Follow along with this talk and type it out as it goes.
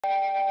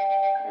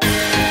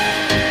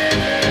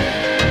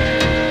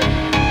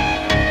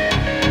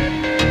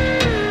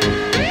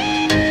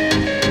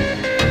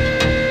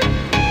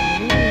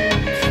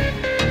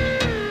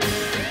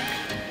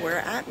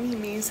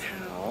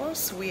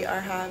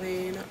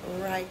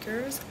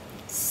Ryker's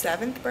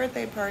 7th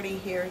birthday party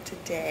here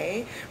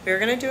today. We were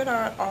gonna do it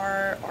at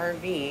our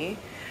RV,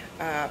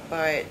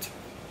 but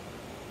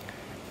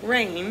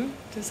rain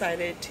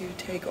decided to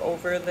take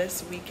over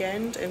this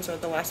weekend, and so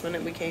at the last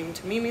minute we came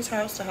to Mimi's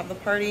house to have the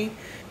party.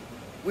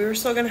 We were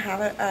still gonna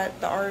have it at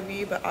the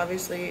RV, but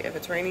obviously if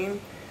it's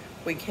raining,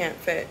 we can't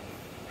fit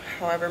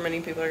however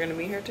many people are gonna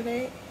be here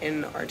today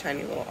in our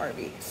tiny little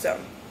RV. So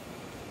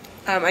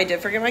I did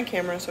forget my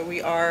camera, so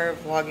we are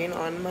vlogging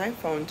on my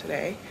phone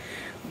today,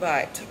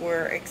 but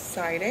we're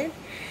excited.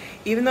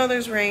 Even though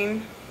there's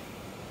rain,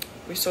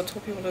 we still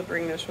told people to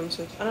bring their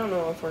swimsuits. I don't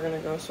know if we're gonna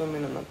go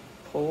swimming in the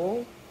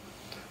pool,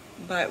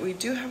 but we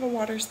do have a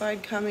water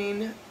slide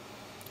coming.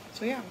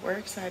 So yeah, we're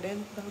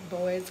excited. The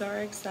boys are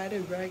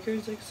excited.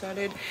 Ryker's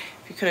excited.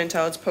 If you couldn't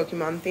tell, it's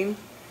Pokemon theme.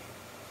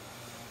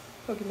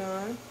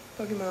 Pokemon.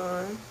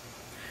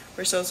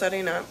 We're still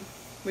setting up.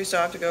 We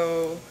still have to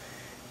go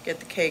get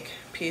the cake,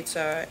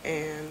 pizza,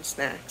 and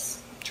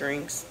snacks,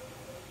 drinks.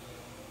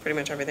 Pretty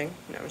much everything.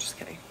 No, I'm just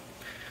kidding.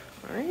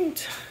 All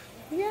right.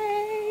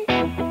 Yay!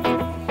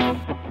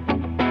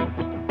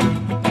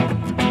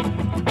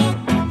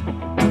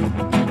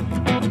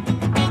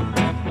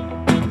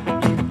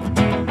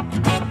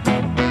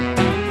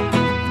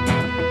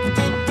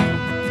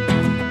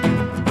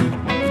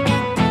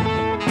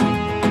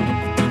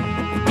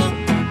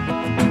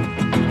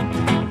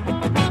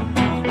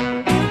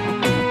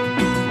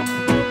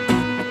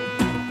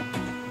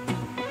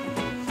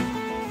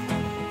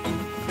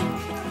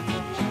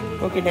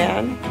 Okay,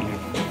 Dad.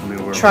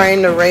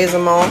 Trying to raise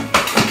them all.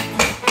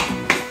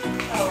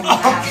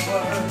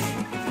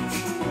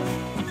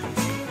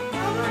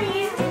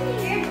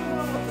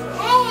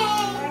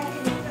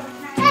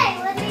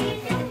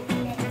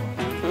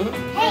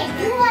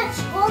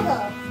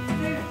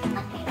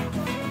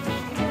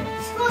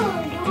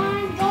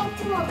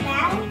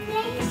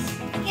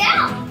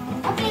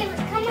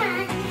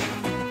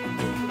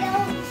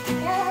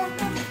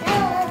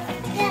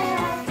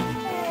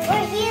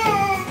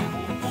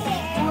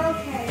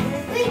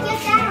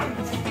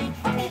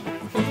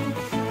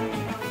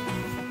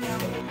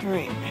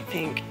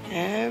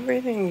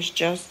 Everything's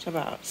just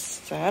about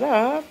set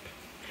up.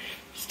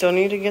 Still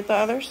need to get the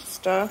other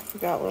stuff. We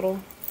got little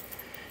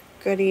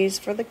goodies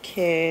for the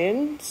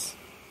kids.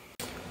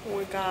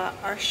 We got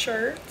our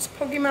shirts,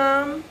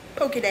 Pokemon,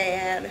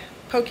 Pokedad,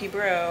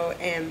 Pokebro,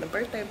 and the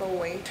birthday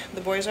boy.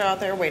 The boys are out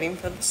there waiting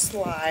for the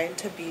slide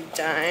to be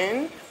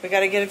done. We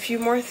got to get a few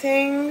more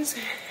things,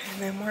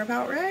 and then we're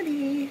about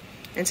ready.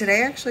 And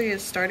today actually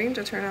is starting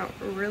to turn out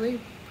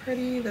really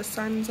pretty. The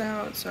sun's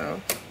out,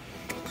 so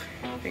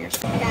fingers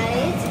crossed. That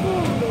is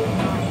cool.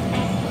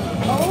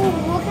 Oh,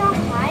 look how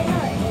high the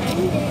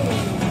end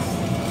is.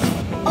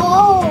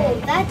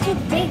 Oh, that's a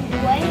big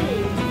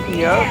wave. Yep.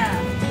 Yeah.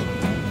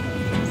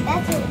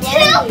 That's a wave.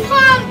 2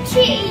 palm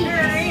trees.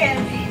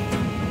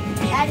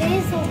 That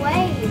is a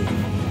wave.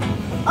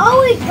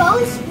 Oh, it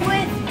goes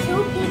with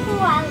 2 people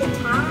at a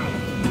time.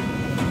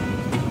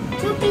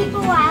 2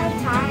 people at a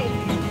time.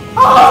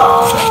 Oh!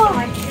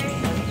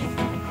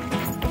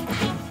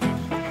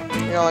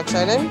 You all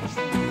excited?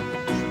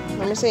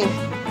 Let me see.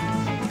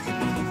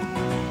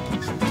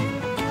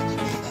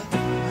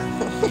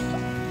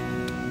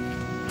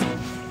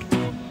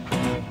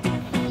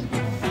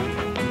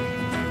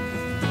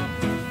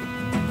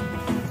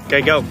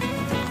 Okay, go.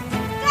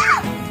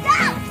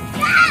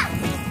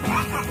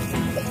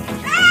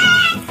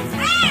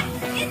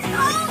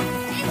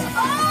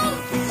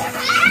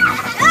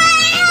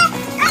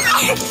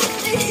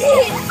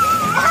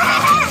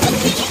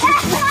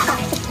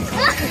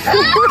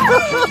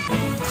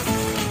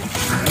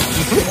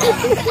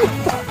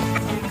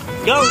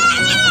 Go!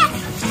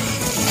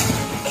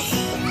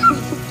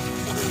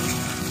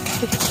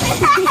 It's cold!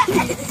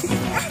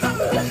 It's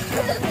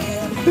cold!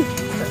 Go!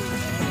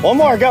 One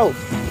more, go!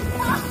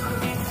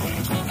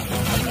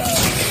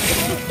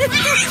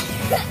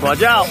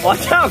 Watch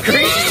out,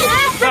 Creek!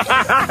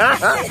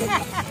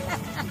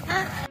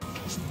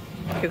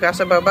 You got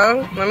some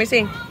Bobo? Let me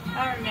see.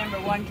 I remember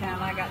one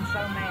time I got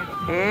so mad at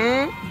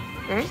him.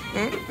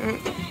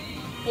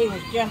 He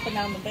was jumping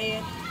on the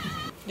bed.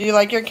 Do you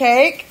like your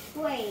cake?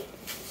 Wait.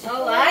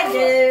 Oh, I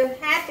do.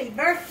 Happy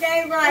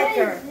birthday,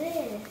 Ryker. What is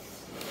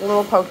this? A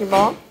little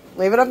Pokeball.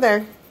 Leave it up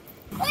there.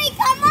 Wait,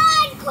 come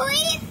on,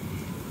 Queen.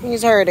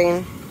 He's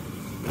hurting.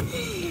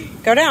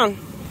 Go down.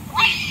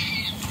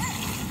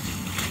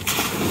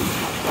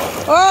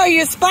 Oh,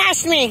 you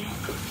splashed me.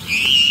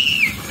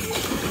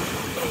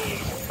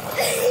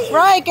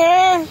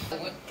 Ryker.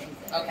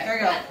 Okay. There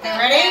we go.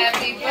 Ready?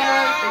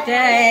 Happy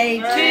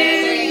birthday to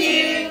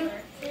you.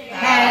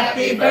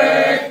 Happy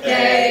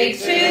birthday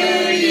to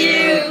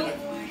you.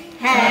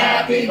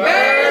 Happy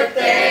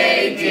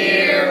birthday,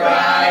 dear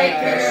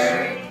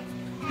Ryker.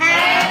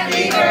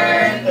 Happy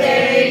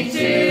birthday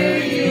to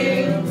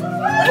you.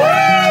 Woo!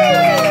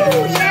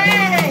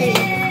 Yay!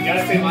 You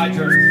gotta say my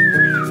turn.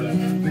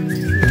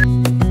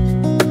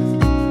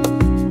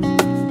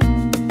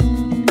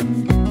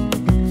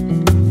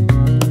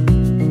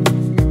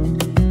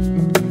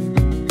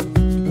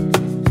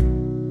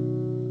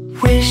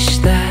 wish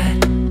that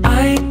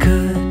I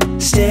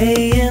could stay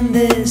in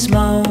this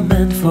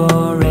moment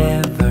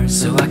forever,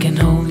 so I can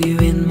hold you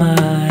in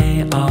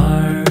my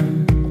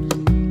arms.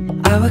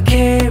 I will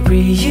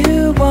carry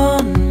you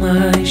on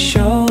my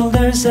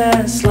shoulders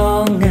as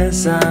long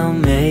as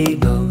I'm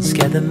able.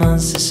 Scare the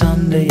monsters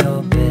under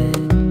your bed.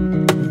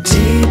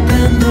 Deep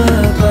and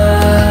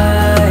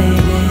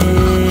abiding,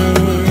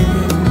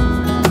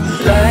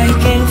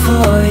 liking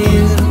for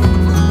you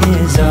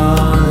is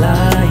all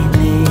I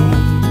need.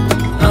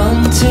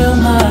 Until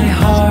my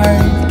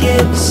heart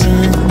gives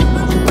in,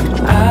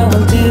 I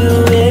will do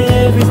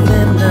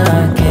everything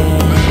I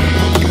can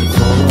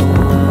for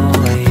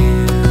you.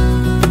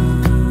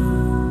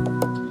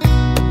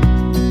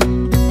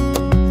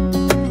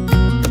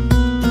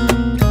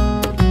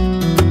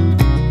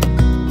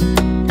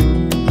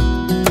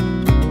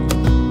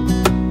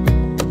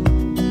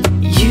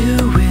 You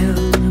will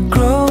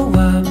grow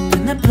up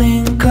in the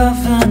blink of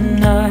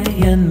an eye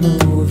and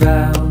move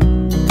out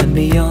and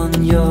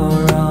beyond your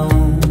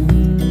own.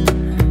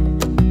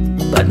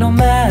 But no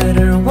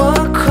matter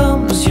what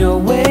comes your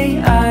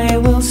way, I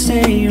will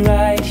stay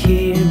right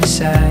here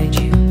beside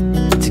you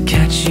to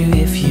catch you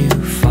if you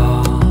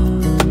fall.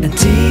 And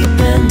deep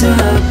and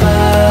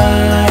abiding,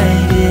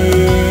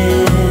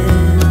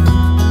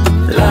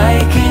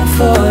 liking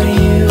for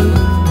you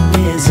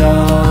is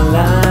all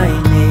I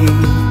need.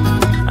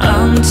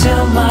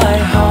 Until my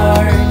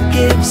heart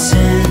gives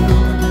in,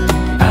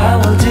 I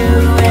will do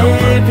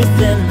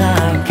everything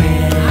I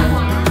can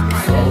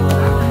for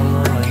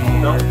you.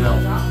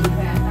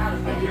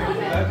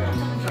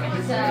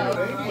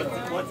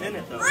 What's in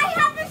it though? I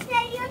have a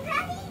stadium,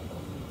 Daddy.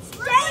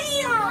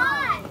 Stadium.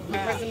 The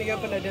person you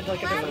opened, I did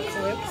like a different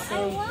clip, so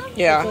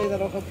Yeah. hopefully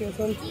that'll help you with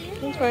them.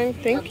 That's fine.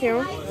 Thank you.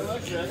 Oh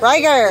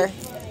Ryker!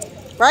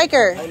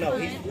 no,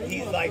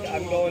 he's like,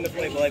 I'm going to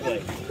play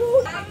Beyblade.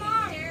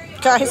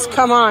 Guys,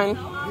 come on.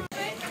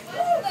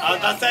 I was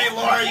about to say,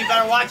 Laura, you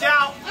better watch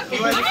out.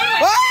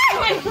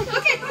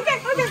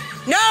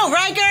 No,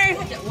 Ryker!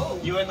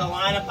 You in the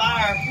line of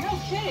fire. No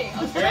kidding. I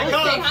was Here trying it to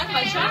say comes. hi to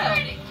my child.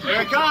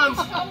 Here it comes.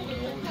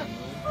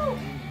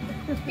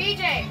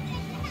 BJ.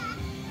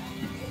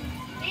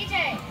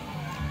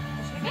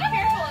 Be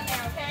careful in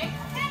there, okay?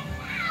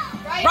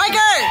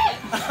 Ryker!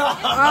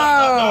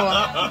 Oh.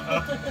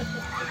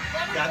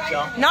 Gotcha.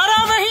 Not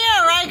over here,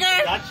 Ryker!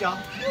 Gotcha.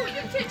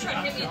 Your kid tried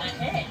to hit me in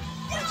the head.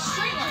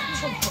 Straight line.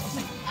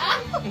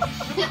 I'm going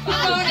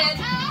in.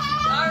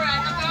 All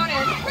right, I'm going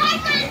in.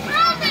 Ryker,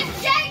 throw the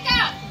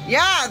Jacob!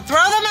 Yeah,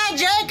 throw them at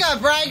Jacob,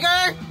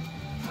 Ryker!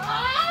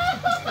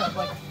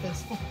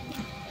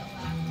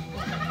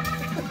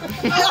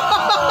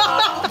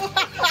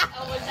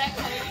 Was that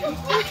close?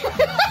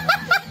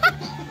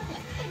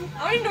 I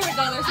don't even know where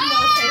there's no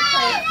safe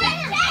place.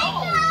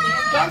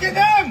 Go get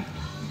them.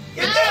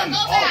 Get them.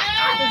 Go back.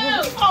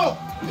 Oh,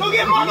 go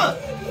get Mama.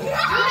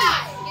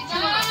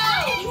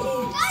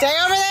 Stay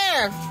over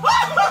there!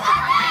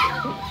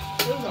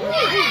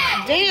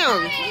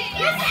 Damn!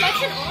 Such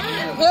an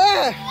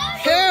honor.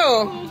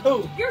 Who?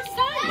 Your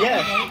son.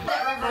 Yes.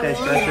 Okay,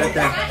 stretch right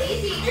there.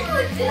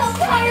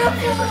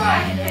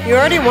 You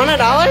already won $1?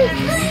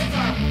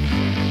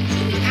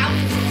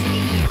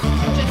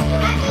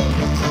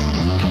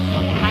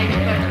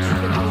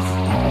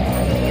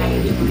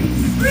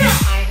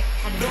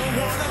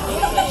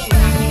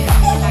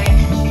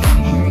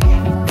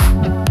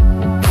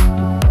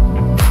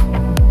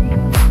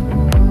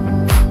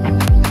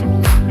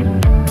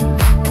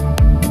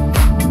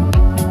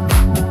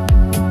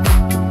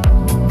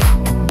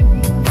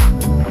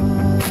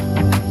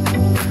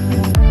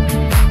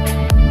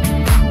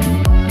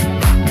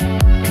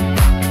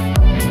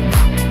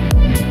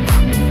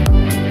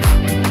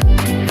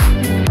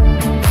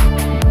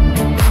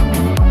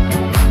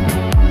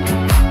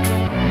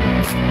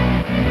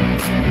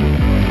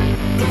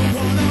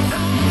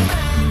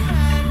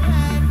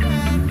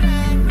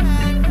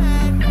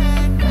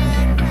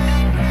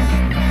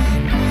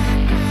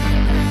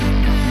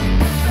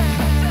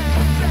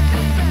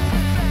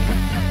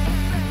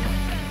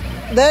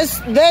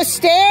 The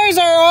stairs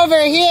are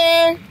over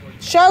here.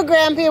 Show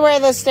Grampy where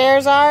the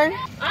stairs are.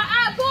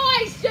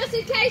 Boys, just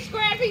in case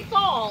Grampy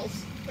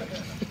falls.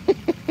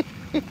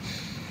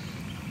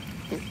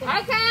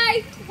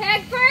 Okay,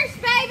 head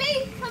first,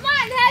 baby. Come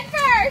on, head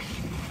first.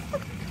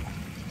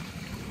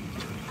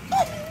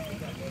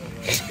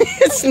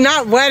 It's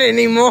not wet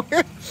anymore.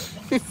 Gotta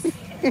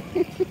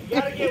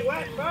get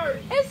wet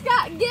first. It's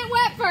got get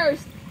wet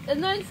first,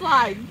 and then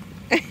slide.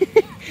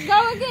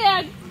 Go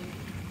again.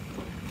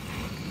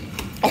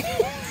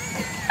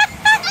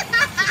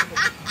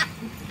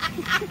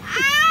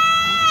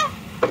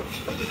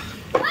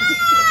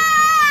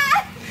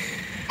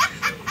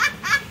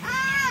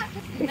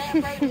 That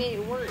might made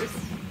it worse.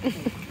 Oh,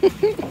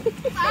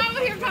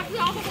 here comes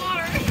all the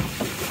water.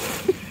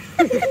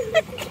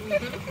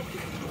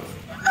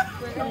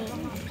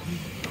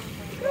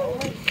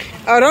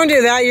 Oh, don't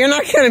do that. You're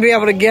not going to be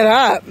able to get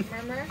up.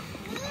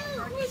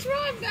 What's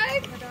wrong,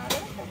 babe?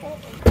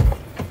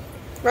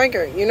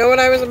 Ryker, you know what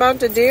I was about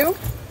to do?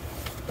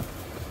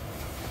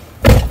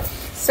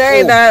 Say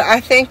say that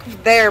I think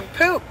they're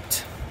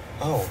pooped.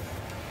 Oh.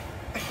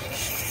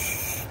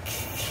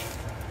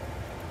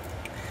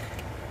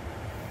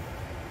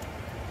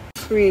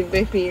 Creed,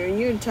 baby, are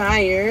you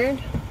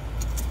tired?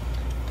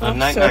 I'm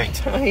Night so night.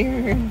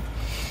 tired.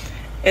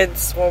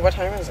 It's, well, what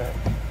time is it?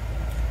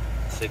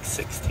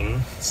 6:16.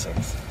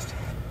 6:16.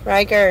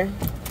 Ryker,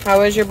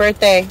 how was your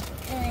birthday?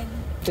 Good.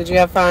 Did you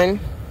have fun?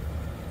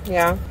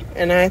 Yeah.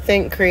 And I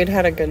think Creed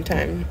had a good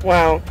time.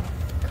 Well,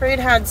 Creed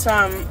had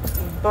some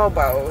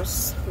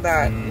bobos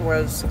that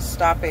was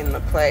stopping the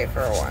play for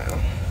a while.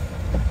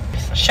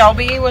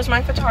 Shelby was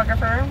my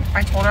photographer.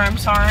 I told her I'm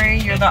sorry.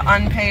 You're the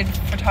unpaid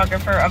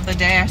photographer of the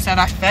day. I said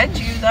I fed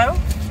you though.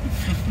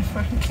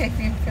 I gave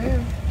you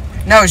food.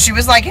 No, she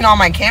was liking all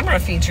my camera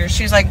features.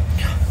 She's like,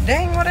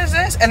 dang, what is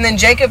this? And then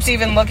Jacob's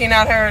even looking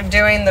at her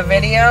doing the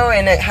video,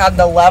 and it had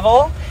the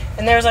level.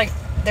 And they were like,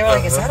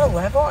 is that a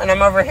level? And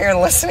I'm over here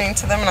listening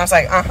to them, and I was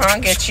like,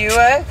 get you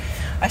a.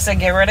 I said,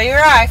 get rid of your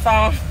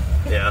iPhone.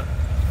 Yeah.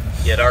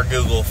 Get our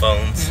Google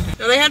phones.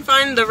 So they had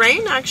fun. The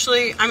rain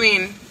actually, I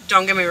mean,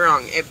 don't get me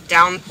wrong, it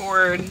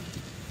downpoured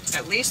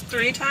at least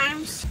 3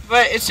 times.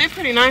 But it stayed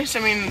pretty nice. I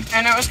mean,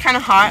 and it was kind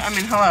of hot. I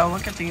mean, hello,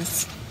 look at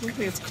these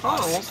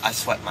calls. I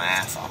sweat my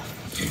ass off.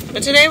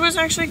 But today was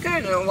actually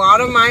good. A lot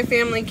of my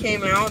family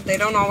came out. They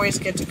don't always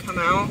get to come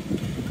out.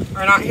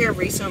 Or not here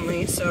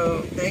recently,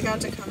 so they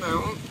got to come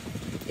out.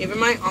 Even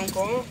my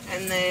uncle.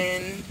 And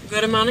then a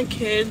good amount of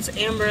kids.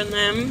 Amber and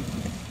them.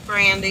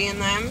 Brandy and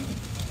them.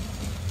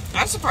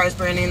 I was surprised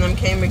Brandy and them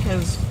came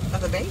because of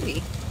the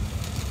baby.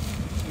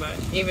 But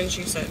even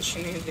she said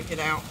she needed to get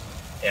out.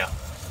 Yeah.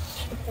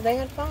 But they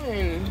had fun.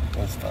 It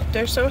was fun.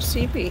 They're so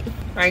sleepy.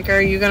 Ryker,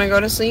 are you going to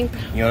go to sleep?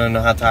 You want to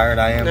know how tired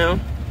I am? No.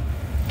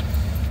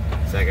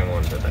 Second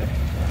one today.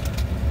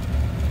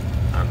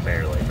 I'm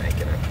barely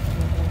making it.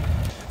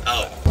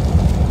 Oh.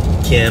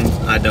 Kim,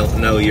 I don't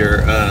know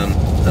your, I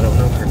don't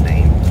know her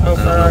name. Oh,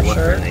 for I don't our know what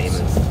her shirts? name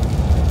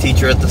is.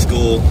 Teacher at the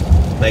school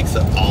makes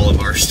up all of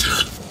our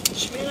stuff.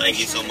 Thank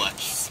you so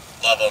much.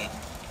 Love them.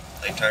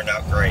 They turned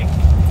out great.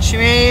 She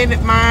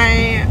made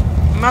my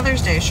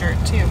Mother's Day shirt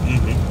too.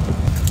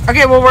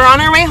 Okay, well, we're on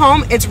our way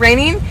home. It's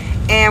raining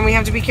and we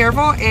have to be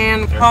careful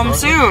and home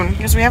soon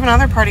because we have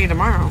another party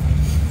tomorrow.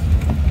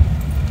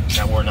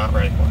 That we're not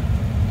ready for.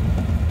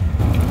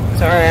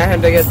 Sorry, I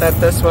had to get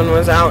that this one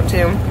was out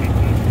too.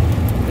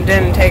 It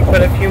didn't take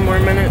but a few more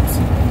minutes.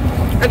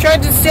 I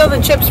tried to steal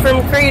the chips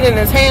from Creed and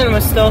his hand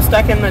was still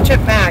stuck in the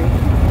chip bag.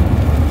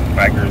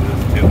 Ryker's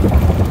is too.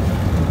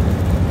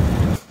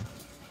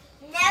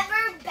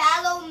 Never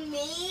battle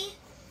me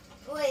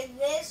with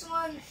this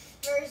one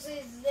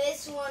versus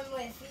this one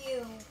with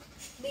you.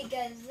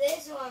 Because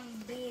this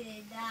one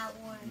beat that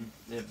one.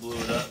 It blew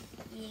it up.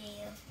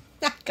 Yeah.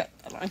 I got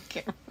that on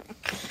camera.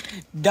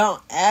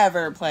 Don't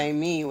ever play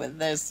me with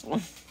this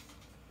one.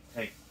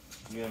 Hey,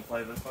 you gonna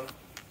play this one?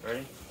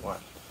 Ready?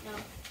 Watch. No.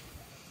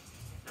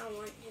 I don't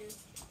want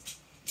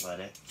you. Let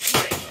it.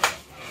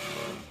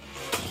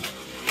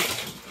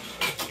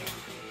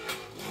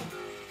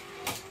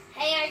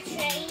 Hey, I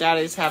changed.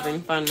 Daddy's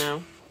having fun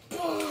now.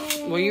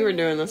 Well, you were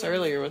doing this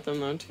earlier with them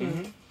though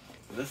too.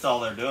 This is all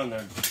they're doing.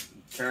 They're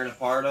tearing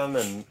apart them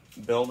and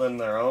building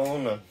their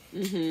own.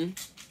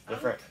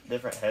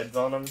 Different heads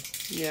on them.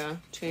 Yeah,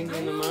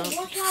 changing them up.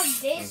 Look how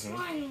this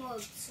one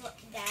looks,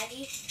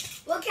 Daddy.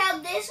 Look how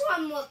this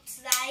one looks,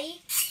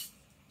 Daddy.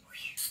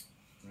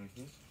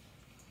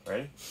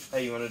 Ready?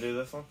 Hey, you want to do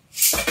this one?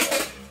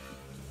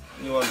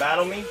 You want to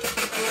battle me?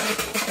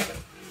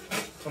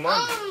 Come on.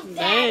 Oh,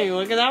 Dang,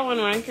 look at that one,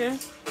 Ryker.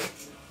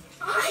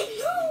 I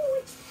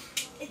know.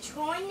 It's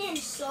going in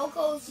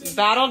circles.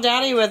 Battle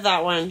Daddy with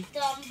that one.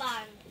 Dumb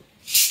bun.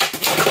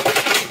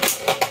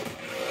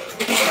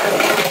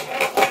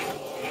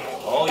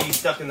 Oh, you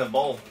stuck in the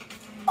bowl.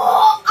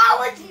 Oh, I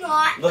was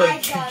not. Look, I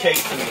you got it.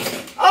 chasing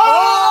me.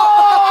 Oh!